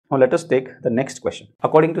Now let us take the next question.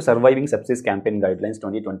 According to Surviving Sepsis Campaign Guidelines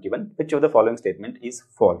 2021, which of the following statement is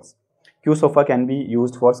false? Q-SOFA can be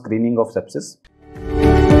used for screening of sepsis.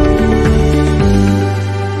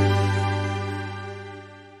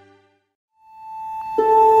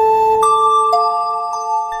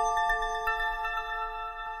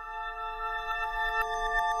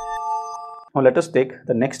 Now let us take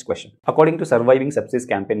the next question. According to Surviving Sepsis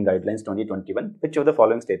Campaign Guidelines 2021, which of the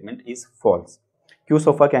following statement is false?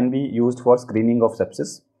 Q-SOFA can be used for screening of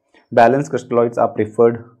sepsis. Balanced crystalloids are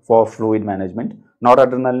preferred for fluid management.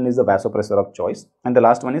 Noradrenaline is the vasopressor of choice. And the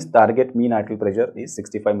last one is target mean arterial pressure is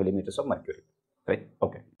 65 millimeters of mercury. Right?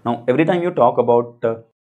 Okay. Now, every time you talk about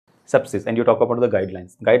sepsis and you talk about the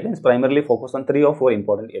guidelines primarily focus on 3 or 4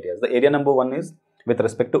 important areas. The area number 1 is with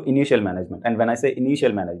respect to initial management. And when I say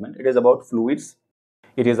initial management, it is about fluids,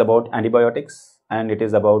 it is about antibiotics, and it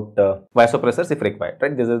is about vasopressors if required,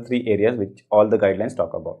 right? These are the 3 areas which all the guidelines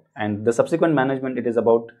talk about. And the subsequent management, it is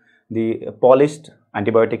about the polished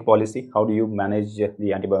antibiotic policy. How do you manage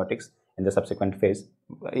the antibiotics in the subsequent phase?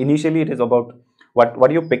 Initially, it is about what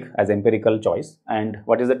do you pick as empirical choice and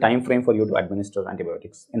what is the time frame for you to administer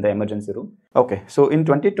antibiotics in the emergency room. Okay, so in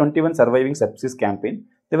 2021 Surviving Sepsis campaign,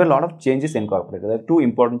 there were a lot of changes incorporated. There are 2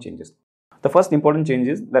 important changes. The first important change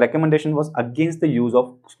is the recommendation was against the use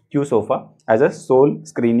of Q-SOFA as a sole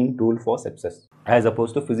screening tool for sepsis as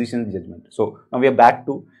opposed to physician's judgment. So now we are back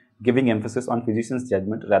to giving emphasis on physician's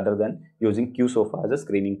judgment rather than using Q-SOFA as a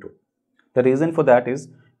screening tool. The reason for that is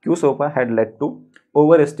Q-SOFA had led to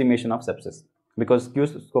overestimation of sepsis because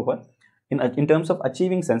Q-SOFA in terms of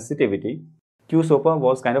achieving sensitivity, Q-SOFA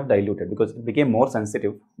was kind of diluted because it became more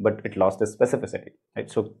sensitive, but it lost its specificity. Right?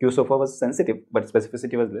 So Q-SOFA was sensitive, but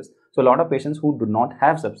specificity was less. So a lot of patients who do not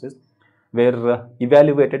have sepsis were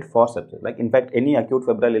evaluated for sepsis. Like in fact, any acute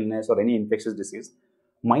febrile illness or any infectious disease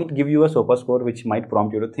might give you a SOFA score which might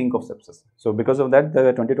prompt you to think of sepsis. So because of that,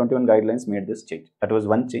 the 2021 guidelines made this change. That was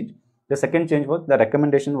one change. The second change was the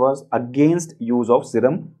recommendation was against use of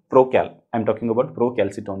serum procal. I'm talking about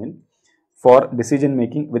procalcitonin for decision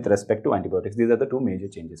making with respect to antibiotics. These are the 2 major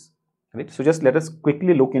changes. Right? So just let us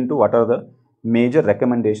quickly look into what are the major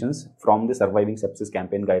recommendations from the Surviving Sepsis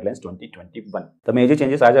Campaign Guidelines 2021. The major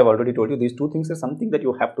changes, as I've already told you, these 2 things are something that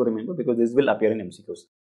you have to remember because this will appear in MCQs.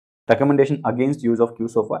 Recommendation against use of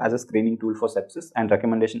Q-SOFA as a screening tool for sepsis and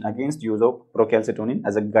recommendation against use of procalcitonin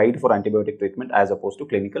as a guide for antibiotic treatment as opposed to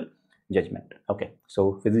clinical judgment. Okay,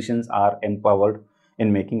 so physicians are empowered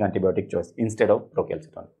in making antibiotic choice instead of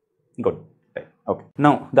procalcitonin. Good. Right. Okay.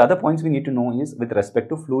 Now, the other points we need to know is with respect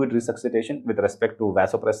to fluid resuscitation, with respect to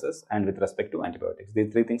vasopressors, and with respect to antibiotics.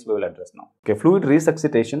 These 3 things we will address now. Okay. Fluid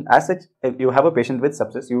resuscitation, as such, if you have a patient with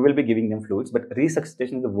sepsis, you will be giving them fluids, but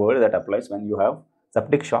resuscitation is the word that applies when you have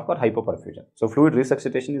septic shock or hypoperfusion. So, fluid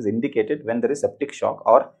resuscitation is indicated when there is septic shock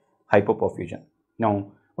or hypoperfusion.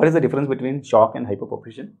 Now, what is the difference between shock and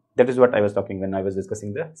hypoperfusion? That is what I was talking when I was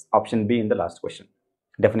discussing the option B in the last question.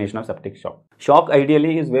 Definition of septic shock. Shock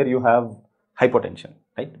ideally is where you have hypotension,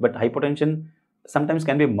 right? But hypotension sometimes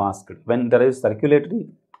can be masked. When there is circulatory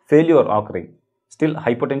failure occurring, still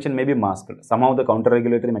hypotension may be masked. Somehow the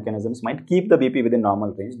counter-regulatory mechanisms might keep the BP within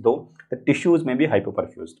normal range, though the tissues may be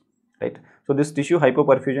hypoperfused, right? So this tissue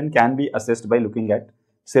hypoperfusion can be assessed by looking at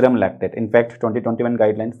serum lactate. In fact, 2021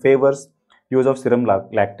 guideline favors use of serum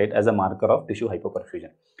lactate as a marker of tissue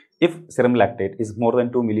hypoperfusion. If serum lactate is more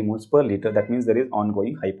than 2 millimoles per liter, that means there is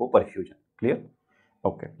ongoing hypoperfusion. Clear?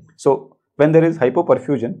 Okay. So when there is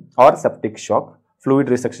hypoperfusion or septic shock, fluid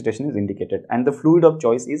resuscitation is indicated and the fluid of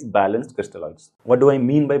choice is balanced crystalloids. What do I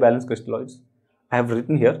mean by balanced crystalloids? I have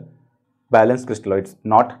written here balanced crystalloids,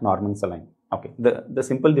 not normal saline. Okay. The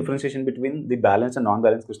simple differentiation between the balanced and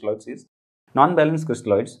non-balanced crystalloids is non-balanced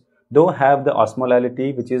crystalloids, though have the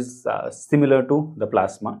osmolality which is similar to the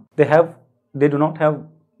plasma, they do not have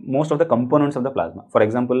most of the components of the plasma. For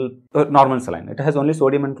example, normal saline, it has only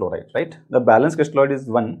sodium and chloride, right? The balanced crystalloid is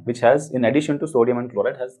one which has, in addition to sodium and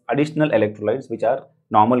chloride, has additional electrolytes which are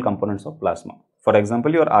normal components of plasma. For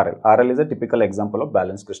example, your RL. RL is a typical example of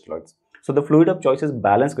balanced crystalloids. So the fluid of choice is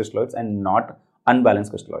balanced crystalloids and not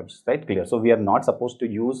unbalanced crystalloids, right? Clear. So we are not supposed to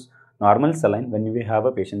use normal saline when we have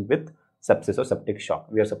a patient with sepsis or septic shock.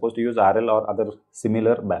 We are supposed to use RL or other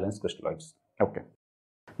similar balanced crystalloids. Okay.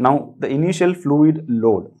 Now, the initial fluid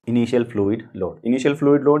load is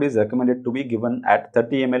recommended to be given at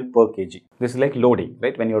 30 ml per kg. This is like loading,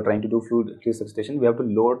 right? When you're trying to do fluid resuscitation, we have to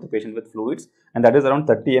load the patient with fluids, and that is around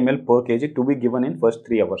 30 ml per kg to be given in first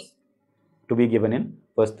 3 hours.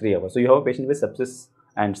 So you have a patient with sepsis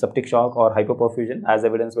and septic shock or hypoperfusion as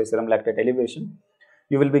evidenced by serum lactate elevation.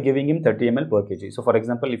 you will be giving him 30 ml per kg. So for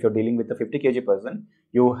example, if you're dealing with a 50 kg person,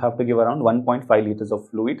 you have to give around 1.5 liters of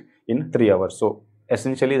fluid in 3 hours. So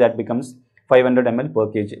essentially that becomes 500 ml per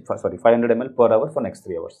kg, 500 ml per hour for next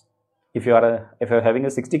 3 hours. If you are having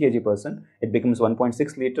a 60 kg person, it becomes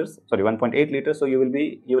 1.6 liters, 1.8 liters. So you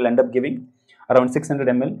will end up giving around 600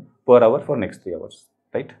 ml per hour for next 3 hours,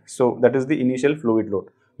 right? So that is the initial fluid load.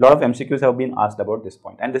 A lot of MCQs have been asked about this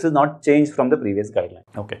point, and this is not changed from the previous guideline.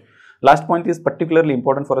 Okay. Last point is particularly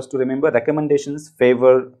important for us to remember. Recommendations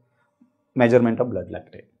favor measurement of blood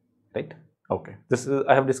lactate, right? Okay. This is,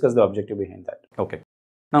 I have discussed the objective behind that. Okay.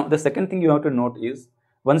 Now the second thing you have to note is,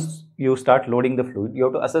 once you start loading the fluid, you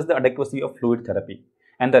have to assess the adequacy of fluid therapy,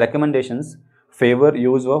 and the recommendations favor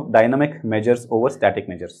use of dynamic measures over static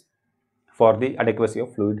measures for the adequacy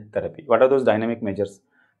of fluid therapy. What are those dynamic measures?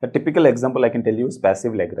 The typical example I can tell you is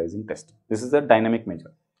passive leg rising test. This is a dynamic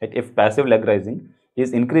measure. Right? If passive leg rising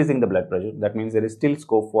is increasing the blood pressure, that means there is still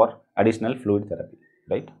scope for additional fluid therapy,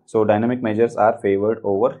 right? So dynamic measures are favored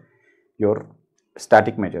over your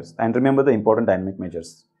static measures. And remember the important dynamic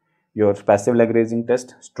measures: your passive leg raising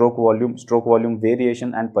test, stroke volume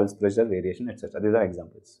variation, and pulse pressure variation, etc. These are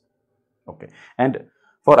examples. Okay. And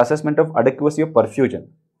for assessment of adequacy of perfusion,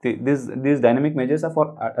 these dynamic measures are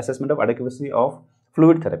for assessment of adequacy of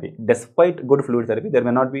fluid therapy. Despite good fluid therapy, there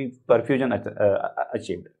may not be perfusion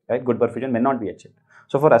achieved, right? Good perfusion may not be achieved.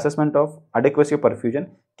 So for assessment of adequacy of perfusion,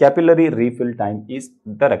 capillary refill time is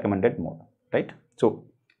the recommended mode, right? So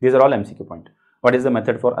these are all MCQ point. What is the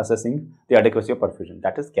method for assessing the adequacy of perfusion?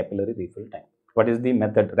 That is capillary refill time. What is the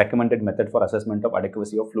method, recommended method for assessment of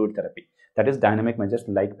adequacy of fluid therapy? That is dynamic measures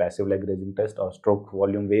like passive leg raising test or stroke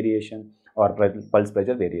volume variation or pulse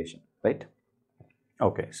pressure variation, right?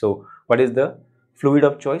 Okay, so what is the fluid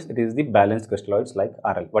of choice? It is the balanced crystalloids like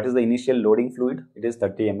RL. What is the initial loading fluid? It is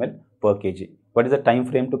 30 ml per kg. What is the time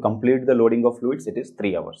frame to complete the loading of fluids? It is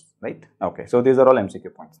 3 hours, right? Okay, so these are all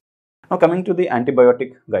MCQ points. Now coming to the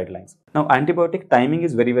antibiotic guidelines. Now antibiotic timing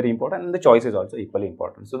is very, very important, and the choice is also equally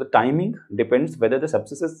important. So the timing depends whether the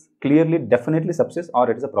sepsis is clearly, definitely sepsis, or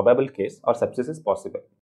it is a probable case, or sepsis is possible.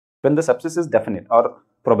 When the sepsis is definite or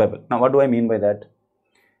probable. Now what do I mean by that?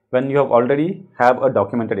 When you have already have a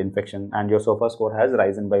documented infection and your SOFA score has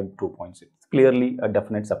risen by 2 points, it's clearly a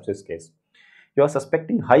definite sepsis case. You are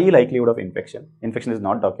suspecting high likelihood of infection. Infection is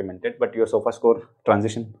not documented, but your SOFA score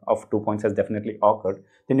transition of 2 points has definitely occurred.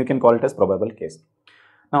 Then you can call it as probable case.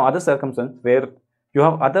 Now, other circumstances where you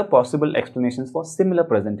have other possible explanations for similar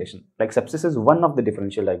presentation, like sepsis is one of the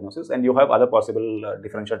differential diagnoses, and you have other possible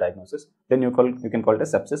differential diagnosis. Then you can call it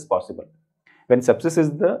as sepsis possible. When sepsis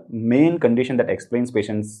is the main condition that explains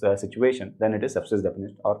patient's situation, then it is sepsis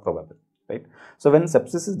definite or probable, right? So when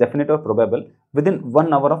sepsis is definite or probable, within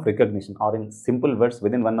 1 hour of recognition, or in simple words,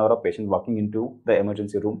 within 1 hour of patient walking into the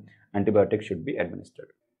emergency room, antibiotics should be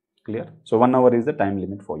administered. Clear? So 1 hour is the time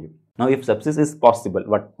limit for you. Now, if sepsis is possible,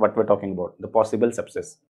 what we're talking about, the possible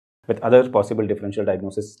sepsis with other possible differential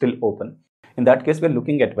diagnosis still open, in that case, we're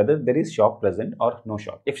looking at whether there is shock present or no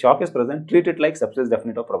shock. If shock is present, treat it like sepsis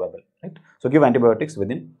definite or probable, right? So give antibiotics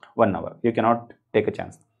within 1 hour. You cannot take a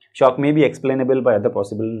chance. Shock may be explainable by other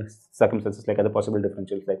possible circumstances, like other possible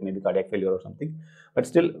differentials, like maybe cardiac failure or something. But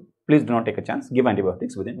still, please do not take a chance. Give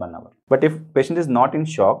antibiotics within 1 hour. But if patient is not in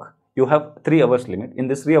shock, you have 3 hours limit. In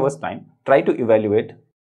this 3 hours time, try to evaluate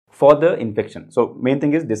for the infection. So main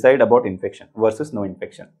thing is decide about infection versus no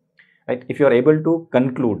infection. Right? If you are able to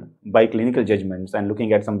conclude by clinical judgments and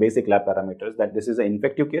looking at some basic lab parameters that this is an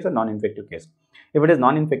infective case or non-infective case. If it is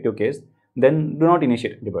non-infective case, then do not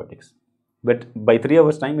initiate antibiotics. But by 3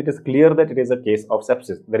 hours time, it is clear that it is a case of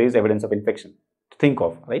sepsis. There is evidence of infection to think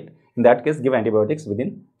of, right? In that case, give antibiotics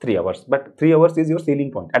within 3 hours. But 3 hours is your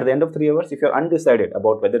ceiling point. At the end of 3 hours, if you are undecided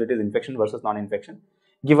about whether it is infection versus non-infection,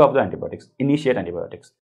 give up the antibiotics, initiate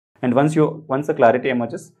antibiotics. And once the clarity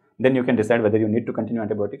emerges, then you can decide whether you need to continue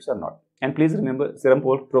antibiotics or not. And please remember, serum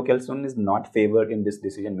procalcitonin is not favored in this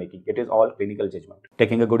decision making. It is all clinical judgment.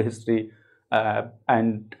 Taking a good history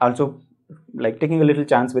and also like taking a little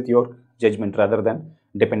chance with your judgment rather than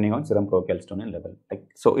depending on serum procalcitonin level. Like,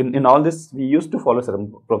 so in all this, we used to follow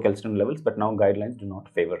serum procalcitonin levels, but now guidelines do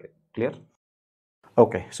not favor it. Clear?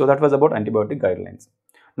 Okay, so that was about antibiotic guidelines.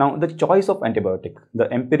 Now, the choice of antibiotic, the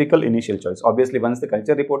empirical initial choice. Obviously, once the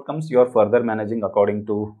culture report comes, you are further managing according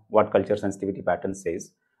to what culture sensitivity pattern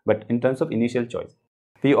says. But in terms of initial choice,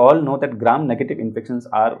 we all know that gram-negative infections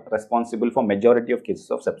are responsible for majority of cases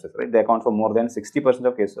of sepsis, right? They account for more than 60%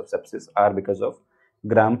 of cases of sepsis are because of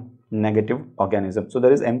gram-negative organism. So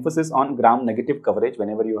there is emphasis on gram-negative coverage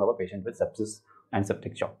whenever you have a patient with sepsis and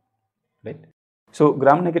septic shock, right? So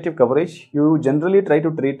gram-negative coverage, you generally try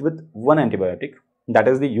to treat with one antibiotic. That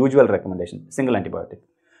is the usual recommendation, single antibiotic.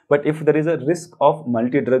 But if there is a risk of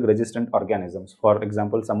multi-drug resistant organisms, for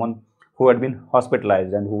example, someone who had been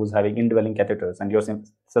hospitalized and who was having indwelling catheters, and you're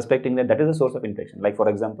suspecting that that is a source of infection, like for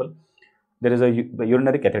example, there is a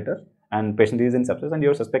urinary catheter and patient is in sepsis and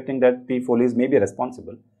you're suspecting that the Foley's may be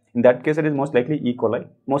responsible. In that case, it is most likely E. coli,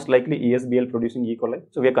 most likely ESBL producing E. coli.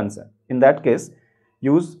 So we are concerned. In that case,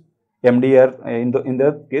 use MDR. In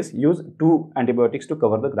the case, use 2 antibiotics to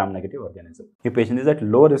cover the gram-negative organism. If patient is at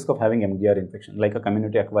low risk of having MDR infection, like a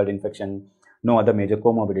community-acquired infection, no other major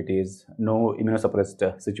comorbidities, no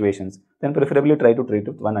immunosuppressed situations, then preferably try to treat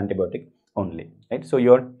with 1 antibiotic only. Right? So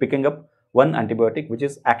you are picking up 1 antibiotic which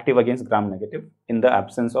is active against gram-negative in the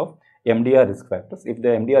absence of MDR risk factors. If the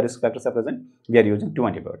MDR risk factors are present, we are using 2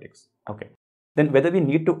 antibiotics. Okay. Then whether we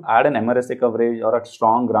need to add an MRSA coverage or a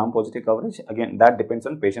strong gram-positive coverage, again, that depends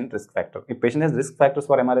on patient risk factor. If patient has risk factors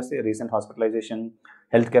for MRSA, recent hospitalization,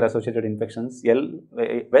 healthcare-associated infections,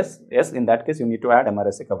 yes, in that case, you need to add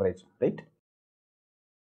MRSA coverage, right?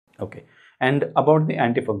 Okay. And about the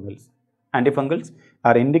antifungals. Antifungals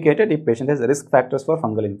are indicated if patient has risk factors for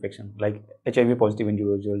fungal infection, like HIV-positive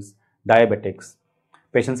individuals, diabetics,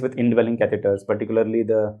 patients with indwelling catheters, particularly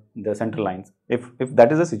the central lines. If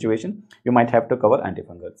that is the situation, you might have to cover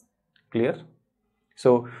antifungals. Clear?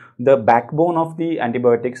 So the backbone of the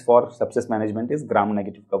antibiotics for sepsis management is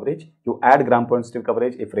gram-negative coverage. You add gram-positive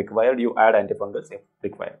coverage if required. You add antifungals if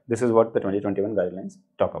required. This is what the 2021 guidelines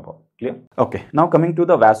talk about. Clear? Okay. Now coming to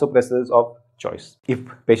the vasopressors of choice. If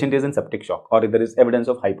patient is in septic shock or if there is evidence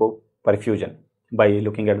of hypoperfusion by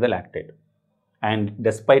looking at the lactate, and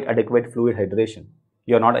despite adequate fluid hydration,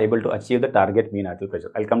 you are not able to achieve the target mean arterial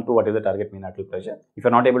pressure. I'll come to what is the target mean arterial pressure. If you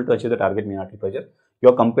are not able to achieve the target mean arterial pressure, you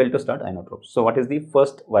are compelled to start inotropes. So what is the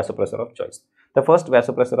first vasopressor of choice? The first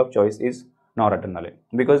vasopressor of choice is noradrenaline,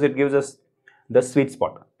 because it gives us the sweet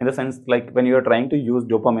spot, in the sense like when you are trying to use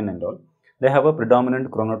dopamine and all, they have a predominant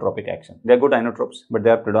chronotropic action. They are good inotropes, but they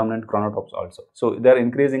are predominant chronotropes also. So they are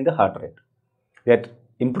increasing the heart rate. They are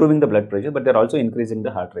improving the blood pressure, but they are also increasing the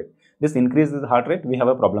heart rate. This increases the heart rate. We have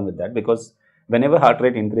a problem with that, because whenever heart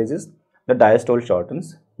rate increases, the diastole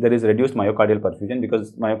shortens. There is reduced myocardial perfusion,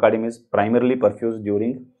 because myocardium is primarily perfused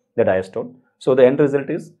during the diastole. So the end result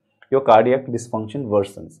is your cardiac dysfunction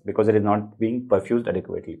worsens because it is not being perfused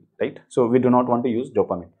adequately, right? So we do not want to use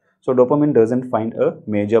dopamine. So dopamine doesn't find a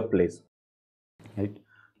major place. Right?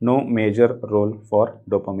 No major role for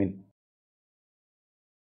dopamine.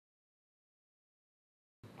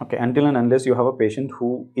 Okay, until and unless you have a patient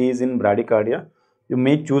who is in bradycardia, you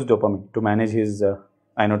may choose dopamine to manage his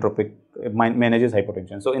inotropic, manage his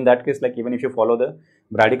hypotension. So in that case, like even if you follow the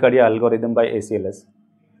bradycardia algorithm by ACLS,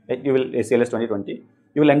 like you will ACLS 2020,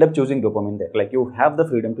 you will end up choosing dopamine there. Like you have the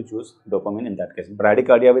freedom to choose dopamine in that case.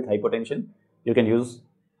 Bradycardia with hypotension, you can use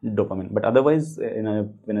dopamine. But otherwise,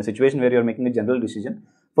 in a situation where you are making a general decision,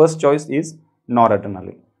 first choice is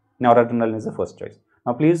noradrenaline. Noradrenaline is the first choice.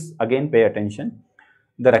 Now please again pay attention.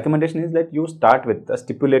 The recommendation is that you start with a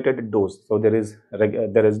stipulated dose. So there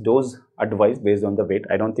is dose advice based on the weight.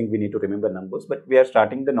 I don't think we need to remember numbers, but we are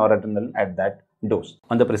starting the noradrenaline at that dose.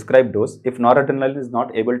 On the prescribed dose, if noradrenaline is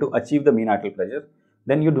not able to achieve the mean arterial pressure,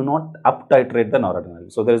 then you do not up titrate the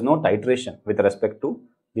noradrenaline. So there is no titration with respect to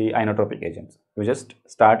the inotropic agents. You just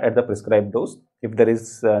start at the prescribed dose. If there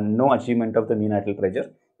is no achievement of the mean arterial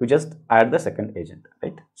pressure, you just add the second agent,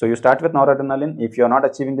 right? So you start with noradrenaline. If you are not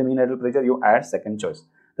achieving the mean arterial pressure, you add second choice.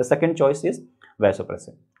 The second choice is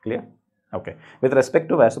vasopressin. Clear? Okay. With respect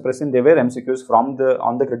to vasopressin, there were MCQs from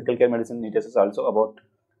on the critical care medicine NEET SS also about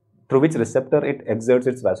through which receptor it exerts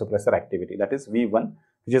its vasopressor activity. That is V1,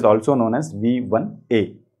 which is also known as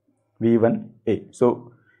V1A. V1A.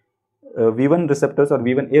 So V1 receptors or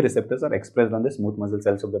V1A receptors are expressed on the smooth muscle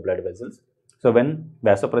cells of the blood vessels. So when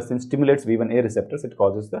vasopressin stimulates V1A receptors, it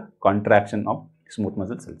causes the contraction of smooth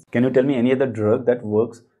muscle cells. Can you tell me any other drug that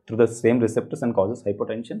works through the same receptors and causes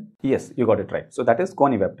hypotension? Yes, you got it right. So that is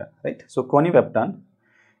conivaptan, right? So conivaptan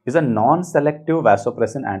is a non-selective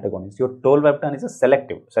vasopressin antagonist. Your tolvaptan is a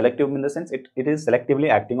selective. Selective in the sense it is selectively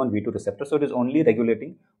acting on V2 receptor, so it is only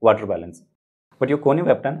regulating water balance. But your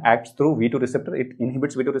conivaptan acts through V2 receptor. It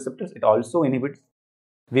inhibits V2 receptors. It also inhibits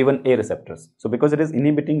V1A receptors. So because it is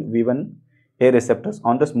inhibiting V1A receptors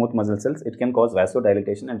on the smooth muscle cells, it can cause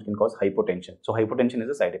vasodilatation and it can cause hypotension. So hypotension is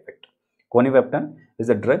a side effect. Conivaptan is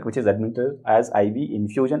a drug which is administered as IV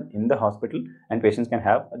infusion in the hospital, and patients can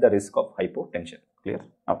have the risk of hypotension. Clear?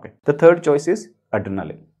 Okay. The third choice is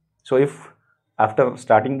adrenaline. So if after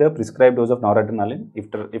starting the prescribed dose of noradrenaline,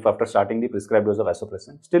 if after starting the prescribed dose of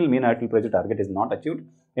vasopressin, still mean arterial pressure target is not achieved,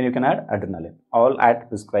 then you can add adrenaline, all at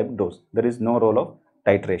prescribed dose. There is no role of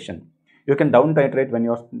titration. You can down titrate when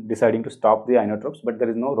you're deciding to stop the inotropes, but there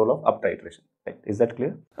is no role of up titration. Right? Is that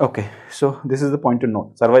clear? Okay, so this is the point to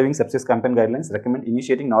note. Surviving sepsis campaign guidelines recommend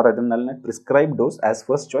initiating noradrenaline at prescribed dose as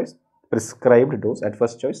first choice. Prescribed dose at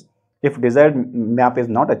first choice. If desired MAP is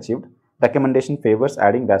not achieved, recommendation favors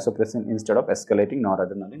adding vasopressin instead of escalating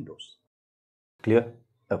noradrenaline dose. Clear?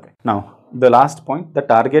 Okay. Now, the last point, the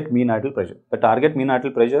target mean idle pressure. The target mean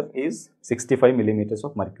idle pressure is 65 millimeters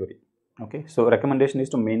of mercury. Okay. So, recommendation is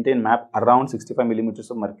to maintain MAP around 65 millimeters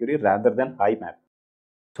of mercury rather than high MAP.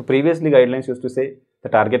 So, previously guidelines used to say the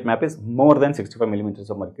target MAP is more than 65 millimeters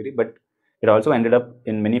of mercury, but it also ended up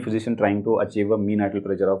in many physicians trying to achieve a mean idle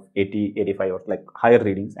pressure of 80, 85 or like higher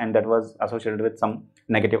readings, and that was associated with some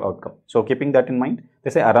negative outcome. So keeping that in mind, they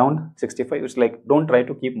say around 65, it's like don't try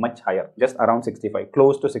to keep much higher, just around 65,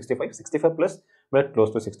 close to 65, 65 plus, but close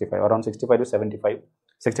to 65, around 65 to 75,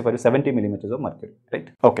 65 to 70 millimeters of mercury, right?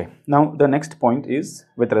 Okay, now the next point is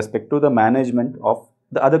with respect to the management of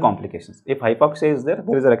the other complications. If hypoxia is there,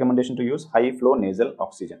 there is a recommendation to use high flow nasal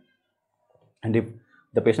oxygen. And if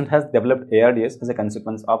the patient has developed ARDS as a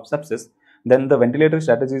consequence of sepsis, then the ventilatory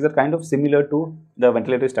strategies are kind of similar to the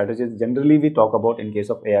ventilatory strategies generally we talk about in case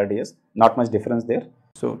of ARDS. Not much difference there.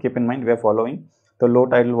 So keep in mind we are following the low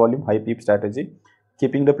tidal volume high PEEP strategy,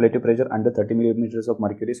 keeping the plateau pressure under 30 millimeters of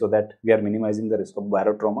mercury so that we are minimizing the risk of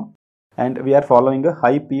barotrauma, and we are following a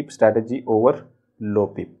high PEEP strategy over low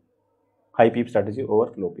PEEP. High PEEP strategy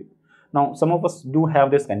over low PEEP. Now some of us do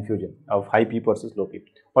have this confusion of high PEEP versus low PEEP.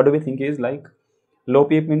 What do we think is like low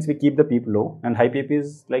PEEP means we keep the PEEP low and high PEEP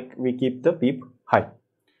is like we keep the PEEP high.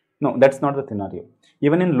 No, that's not the scenario.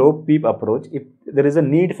 Even in low PEEP approach, if there is a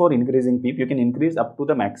need for increasing PEEP, you can increase up to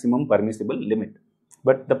the maximum permissible limit.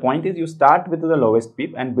 But the point is you start with the lowest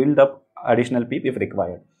PEEP and build up additional PEEP if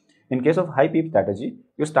required. In case of high PEEP strategy,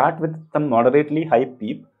 you start with some moderately high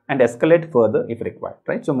PEEP and escalate further if required,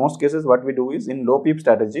 right? So most cases what we do is in low PEEP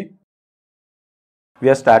strategy, we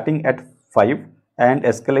are starting at 5 and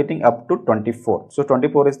escalating up to 24. So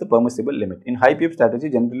 24 is the permissible limit. In high PEEP strategy,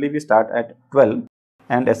 generally we start at 12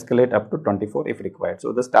 and escalate up to 24 if required.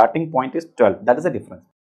 So the starting point is 12. That is the difference.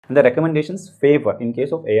 And the recommendations favor, in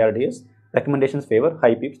case of ARDS, recommendations favor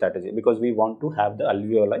high PEEP strategy because we want to have the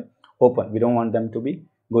alveoli open. We don't want them to be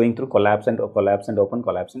going through collapse and open,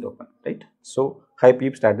 collapse and open, right? So high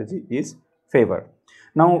PEEP strategy is favored.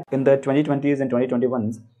 Now in the 2020s and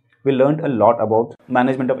 2021s, we learned a lot about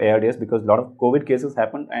management of ARDS because a lot of COVID cases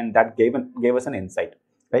happened and that gave us an insight,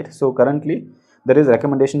 right? So currently there is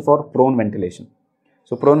recommendation for prone ventilation.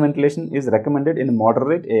 So prone ventilation is recommended in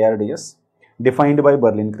moderate ARDS defined by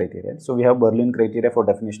Berlin criteria. So we have Berlin criteria for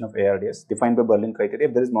definition of ARDS defined by Berlin criteria.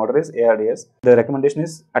 If there is moderate ARDS, the recommendation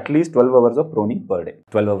is at least 12 hours of proning per day.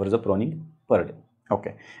 12 hours of proning per day.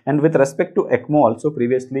 Okay. And with respect to ECMO also,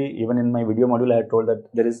 previously even in my video module I had told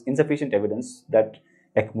that there is insufficient evidence that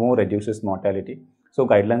ECMO reduces mortality, so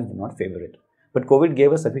guidelines do not favor it. But COVID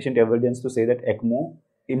gave us sufficient evidence to say that ECMO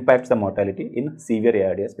impacts the mortality in severe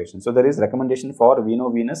ARDS patients. So there is recommendation for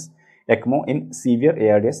veno-venous ECMO in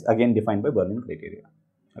severe ARDS, again defined by Berlin criteria,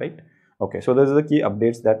 right? Okay, so those are the key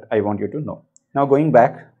updates that I want you to know. Now going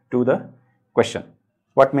back to the question,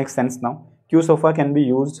 what makes sense now? QSOFA can be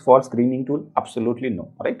used for screening tool? Absolutely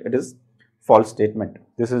no, right? It is false statement.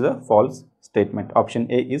 This is a false statement.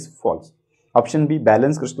 Option A is false. Option B,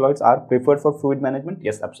 balanced crystalloids are preferred for fluid management?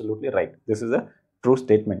 Yes, absolutely right. This is a true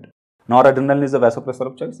statement. Noradrenaline is the vasopressor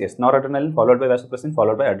of choice? Yes, noradrenaline followed by vasopressin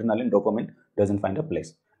followed by adrenaline. Dopamine doesn't find a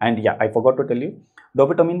place. And yeah, I forgot to tell you,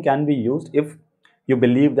 dopamine can be used if you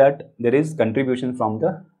believe that there is contribution from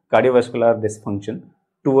the cardiovascular dysfunction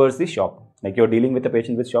towards the shock. Like you're dealing with a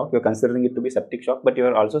patient with shock, you're considering it to be septic shock, but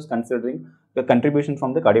you're also considering the contribution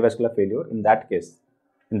from the cardiovascular failure. In that case,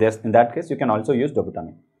 in that case, you can also use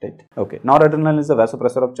dopamine, right? Okay. Noradrenaline is the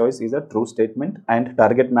vasopressor of choice is a true statement, and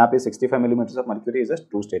target MAP is 65 millimeters of mercury is a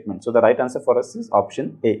true statement. So the right answer for us is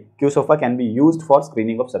option A. QSOFA can be used for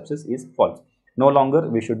screening of sepsis is false. No longer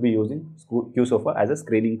we should be using QSOFA as a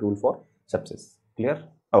screening tool for sepsis. Clear?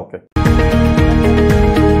 Okay.